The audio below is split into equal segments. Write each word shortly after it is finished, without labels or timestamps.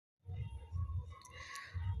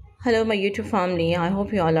Hello, my YouTube family. I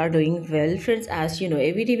hope you all are doing well. Friends, as you know,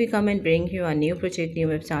 every day we come and bring you a new project, new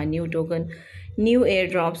website, new token, new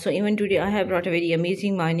airdrop. So even today, I have brought a very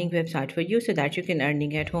amazing mining website for you so that you can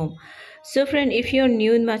earning at home. So friend, if you're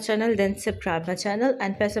new in my channel, then subscribe my channel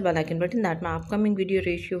and press the bell icon button that my upcoming video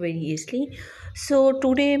reach you very easily. So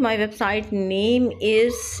today, my website name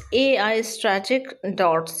is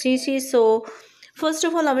aistrategic.cc. So first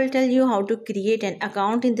of all, I will tell you how to create an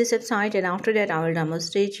account in this website, and after that, I will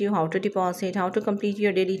demonstrate you how to deposit, how to complete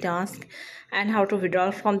your daily task, and how to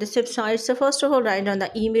withdraw from this website. So first of all, write down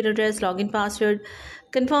the email address, login password,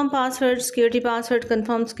 confirm password,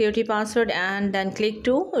 confirm security password, and then click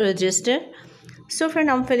to register. So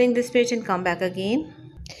friend, I'm filling this page and come back again.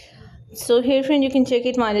 So here friend, you can check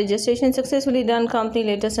it, my registration successfully done, company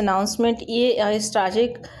latest announcement, EAI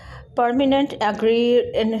strategic permanent agree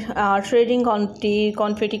in trading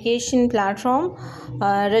quantification platform.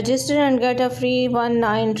 Register and get a free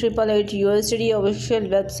 19888 USDT. Official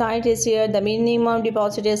website is here. The minimum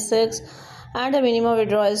deposit is 6 and the minimum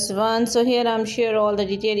withdrawal is 1. So here I'm share all the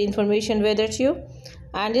detailed information with it you.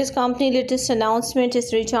 And this company latest announcement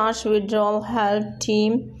is recharge withdrawal help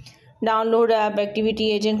team. Download app,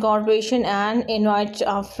 activity agent corporation, and invite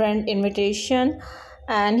a friend invitation.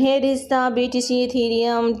 And here is the BTC,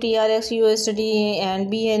 Ethereum, TRX, USD, and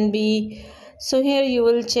BNB. So here you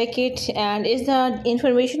will check it, and is the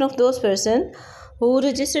information of those person who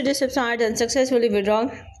registered this website and successfully withdraw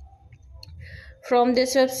from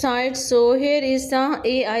this website. So here is the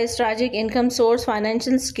AI strategic income source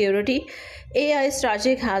financial security. AI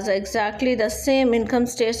strategic has exactly the same income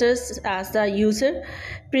status as the user,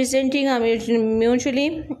 presenting a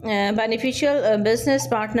mutually beneficial business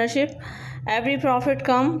partnership. Every profit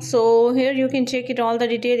comes. So here you can check it, all the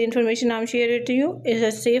detailed information I'm sharing to you. Is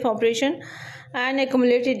a safe operation and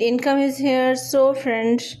accumulated income is here. So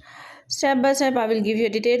friends, step by step I will give you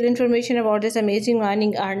detailed information about this amazing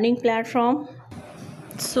mining earning platform.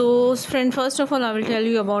 So friend, first of all I will tell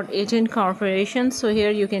you about agent corporation. So here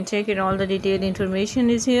you can check it, all the detailed information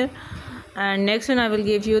is here. And next one I will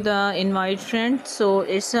give you the invite friend. So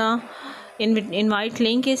it's a invite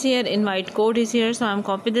link is here, invite code is here. So I'm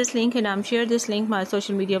copy this link and I'm share this link my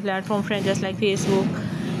social media platform friend, just like Facebook,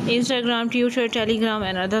 Instagram, Twitter, Telegram,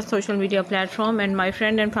 and other social media platform. And my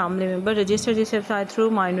friend and family member register this website through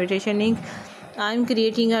my invitation link. I'm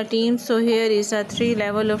creating a team. So here is a 3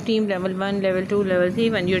 level of team: level 1, level 2, level 3.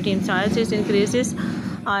 When your team size is increases,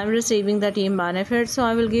 I'm receiving the team benefits. So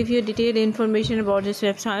I will give you detailed information about this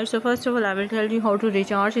website. So first of all I will tell you how to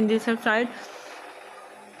recharge in this website.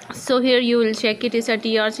 So here you will check it is a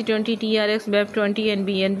TRC20, TRX, BEP20, and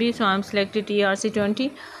BNB. So I'm selected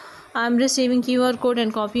TRC20. I'm receiving QR code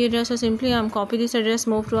and copy address. So simply I'm copy this address,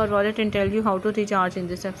 move to our wallet, and tell you how to recharge in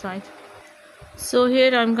this website. So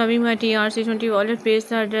here I'm coming my TRC20 wallet, paste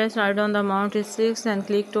the address, write down the amount is 6, and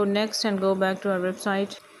click to next and go back to our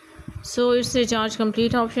website. So it's recharge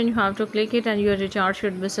complete option, you have to click it and your recharge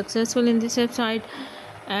should be successful in this website.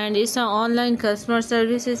 And it's an online customer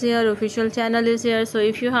service is here, official channel is here. So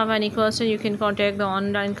if you have any question, you can contact the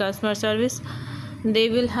online customer service, they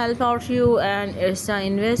will help out you. And it's an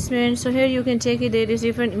investment. So here you can check it, there is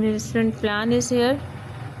different investment plan is here.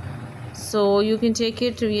 So you can check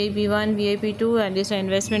it, VIP1, VIP2, and this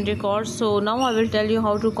investment record. So now I will tell you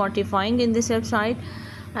how to quantifying in this website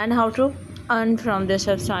and how to earn from this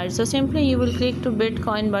website. So simply you will click to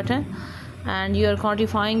Bitcoin button and your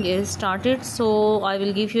quantifying is started. So I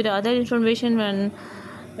will give you the other information when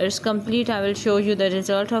it's complete. I will show you the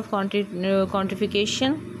result of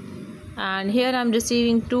quantification. And here I'm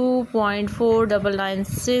receiving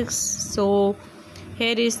 2.4996. So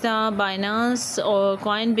here is the Binance or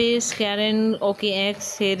Coinbase, Karen,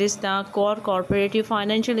 OKX. Here is the Core Cooperative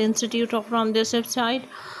Financial Institute from this website.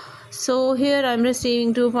 So here I'm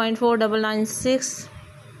receiving 2.4996.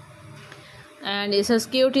 And it's a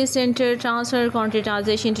security center transfer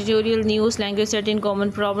quantization tutorial news language setting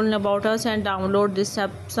common problem about us, and download this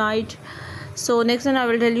website. So next one I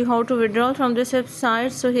will tell you how to withdraw from this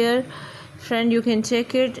website. So here friend you can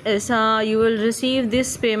check it, is you will receive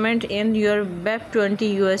this payment in your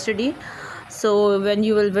BEP20 USD. So when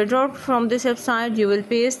you will withdraw from this website, you will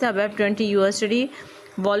paste the BEP20 USD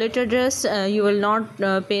wallet address. You will not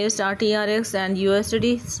paste TRX and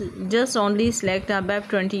USD, just only select the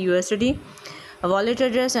BEP20 USD wallet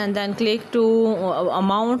address and then click to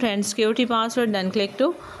amount and security password, then click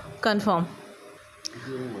to confirm.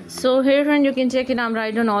 So here friend you can check it, I'm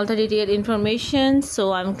writing all the detailed information.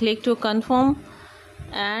 So I'm click to confirm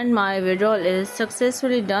and my withdrawal is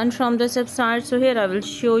successfully done from this website. So here I will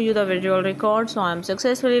show you the withdrawal record. So I'm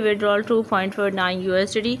successfully withdrawal 2.49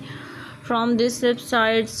 USD from this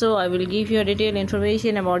website. So I will give you a detailed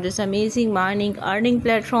information about this amazing mining earning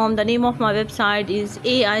platform. The name of my website is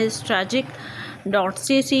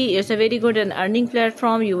aistragic.cc. It's a very good and earning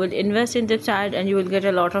platform. You will invest in this site and you will get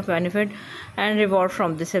a lot of benefit and reward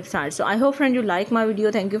from this website. So I hope friend you like my video.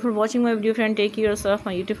 Thank you for watching my video, friend. Take care of yourself,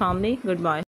 my YouTube family. Goodbye.